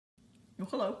Oh,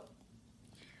 hello.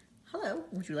 Hello,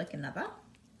 would you like another?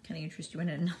 Can I interest you in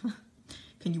another?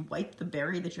 Can you wipe the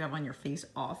berry that you have on your face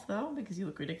off though? Because you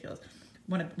look ridiculous.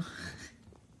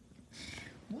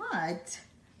 What?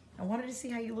 I wanted to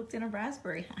see how you looked in a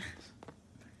raspberry hat.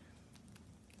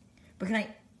 But can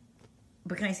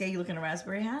I see how you look in a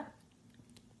raspberry hat?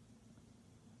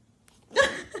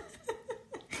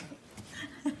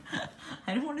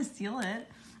 I don't want to steal it.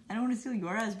 I don't want to steal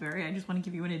your raspberry. I just want to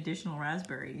give you an additional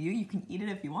raspberry. You can eat it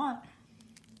if you want.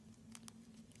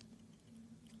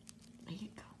 There you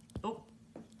go. Oh,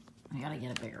 I gotta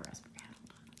get a bigger raspberry.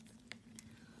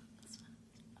 This one.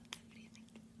 What do you think?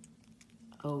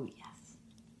 Oh yes.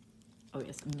 Oh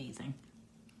yes, amazing.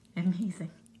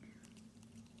 Amazing.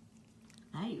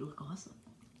 Hey, you look awesome.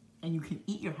 And you can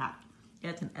eat your hat. Yeah,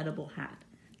 it's an edible hat.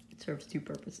 It serves two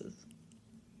purposes.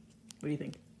 What do you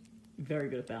think? Very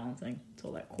good at balancing. It's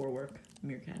all that core work,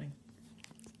 meerkatting.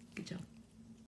 Good job.